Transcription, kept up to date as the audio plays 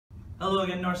Hello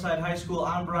again, Northside High School.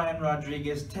 I'm Brian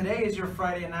Rodriguez. Today is your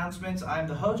Friday announcements. I'm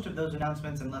the host of those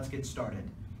announcements, and let's get started.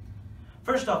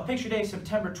 First off, Picture Day,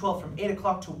 September 12th from 8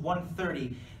 o'clock to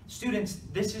 1:30. Students,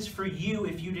 this is for you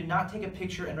if you did not take a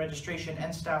picture in registration,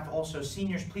 and staff also.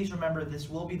 Seniors, please remember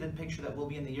this will be the picture that will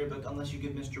be in the yearbook unless you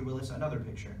give Mr. Willis another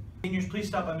picture. Seniors, please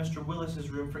stop by Mr. Willis's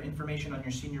room for information on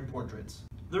your senior portraits.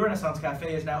 The Renaissance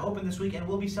Cafe is now open this week and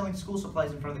will be selling school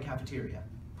supplies in front of the cafeteria.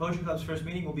 Poetry Club's first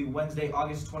meeting will be Wednesday,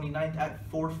 August 29th at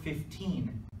 4:15.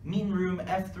 Meeting room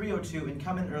F302 and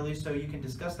come in early so you can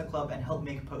discuss the club and help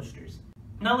make posters.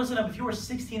 Now listen up, if you are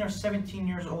 16 or 17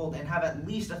 years old and have at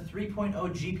least a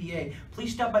 3.0 GPA,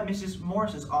 please stop by Mrs.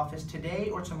 Morris's office today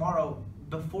or tomorrow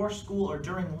before school or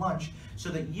during lunch so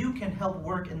that you can help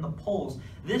work in the polls.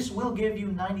 This will give you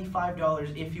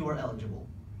 $95 if you are eligible.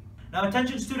 Now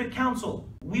attention student council,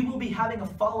 we will be having a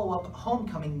follow-up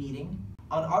homecoming meeting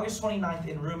on August 29th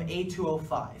in room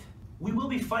A205. We will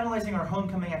be finalizing our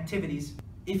homecoming activities.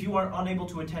 If you are unable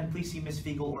to attend, please see Ms.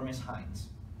 Fiegel or Ms. Hines.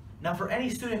 Now for any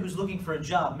student who's looking for a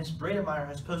job, Ms. Brademeyer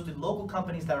has posted local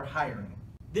companies that are hiring.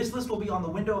 This list will be on the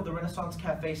window of the Renaissance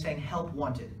Cafe saying help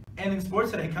wanted. And in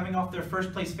sports today, coming off their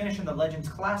first place finish in the Legends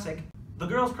Classic, the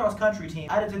girls cross country team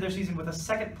added to their season with a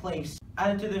second place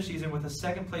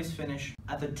finish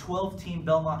at the 12-team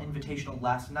Belmont Invitational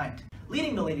last night.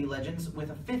 Leading the Lady Legends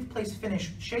with a 5th place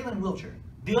finish, Shaylin Wilcher.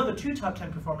 The other two top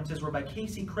 10 performances were by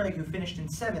Casey Craig, who finished in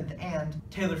 7th, and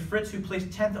Taylor Fritz, who placed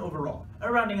 10th overall.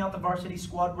 And rounding out the varsity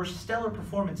squad were stellar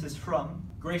performances from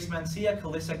Grace Mancia,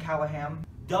 Calissa Callahan,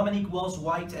 Dominique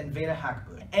Wells-White, and Veda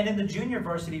Hackbutt. And in the junior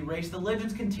varsity race, the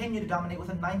Legends continue to dominate with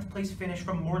a 9th place finish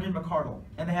from Morgan McCardle.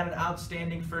 And they had an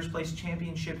outstanding first place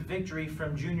championship victory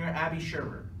from junior Abby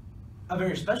Sherber. A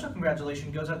very special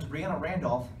congratulations goes out to Brianna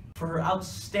Randolph for her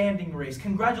outstanding race.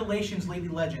 Congratulations, Lady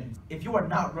Legends. If you are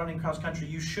not running cross country,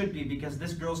 you should be, because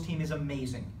this girls team is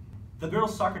amazing. The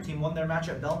girls soccer team won their match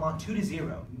at Belmont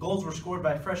 2-0. Goals were scored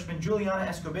by freshman Juliana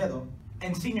Escobedo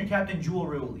and senior captain Jewel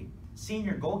Rioli.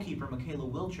 Senior goalkeeper Michaela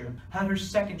Wilcher had her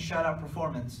second shutout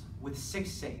performance with 6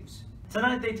 saves.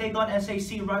 Tonight they take on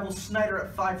SAC rival Snyder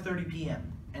at 5:30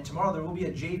 p.m. And tomorrow there will be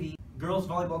a JV girls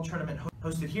volleyball tournament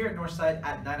hosted here at Northside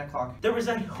at 9 o'clock. There was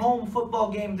a home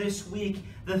football game this week.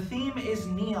 The theme is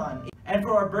neon. And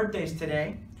for our birthdays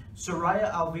today,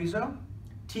 Soraya Alviso,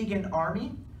 Tegan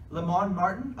Army, Lamont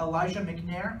Martin, Elijah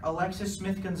McNair, Alexis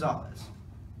Smith-Gonzalez.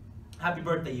 Happy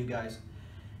birthday, you guys.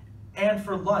 And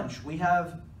for lunch, we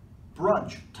have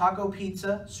brunch, taco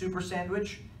pizza, super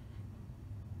sandwich,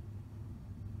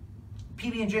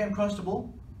 PB&J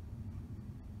Uncrustable,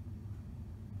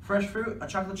 fresh fruit, a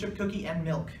chocolate chip cookie, and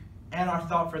milk. And our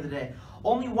thought for the day: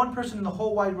 only one person in the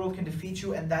whole wide world can defeat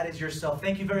you, and that is yourself.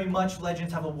 Thank you very much,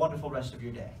 Legends. Have a wonderful rest of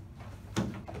your day.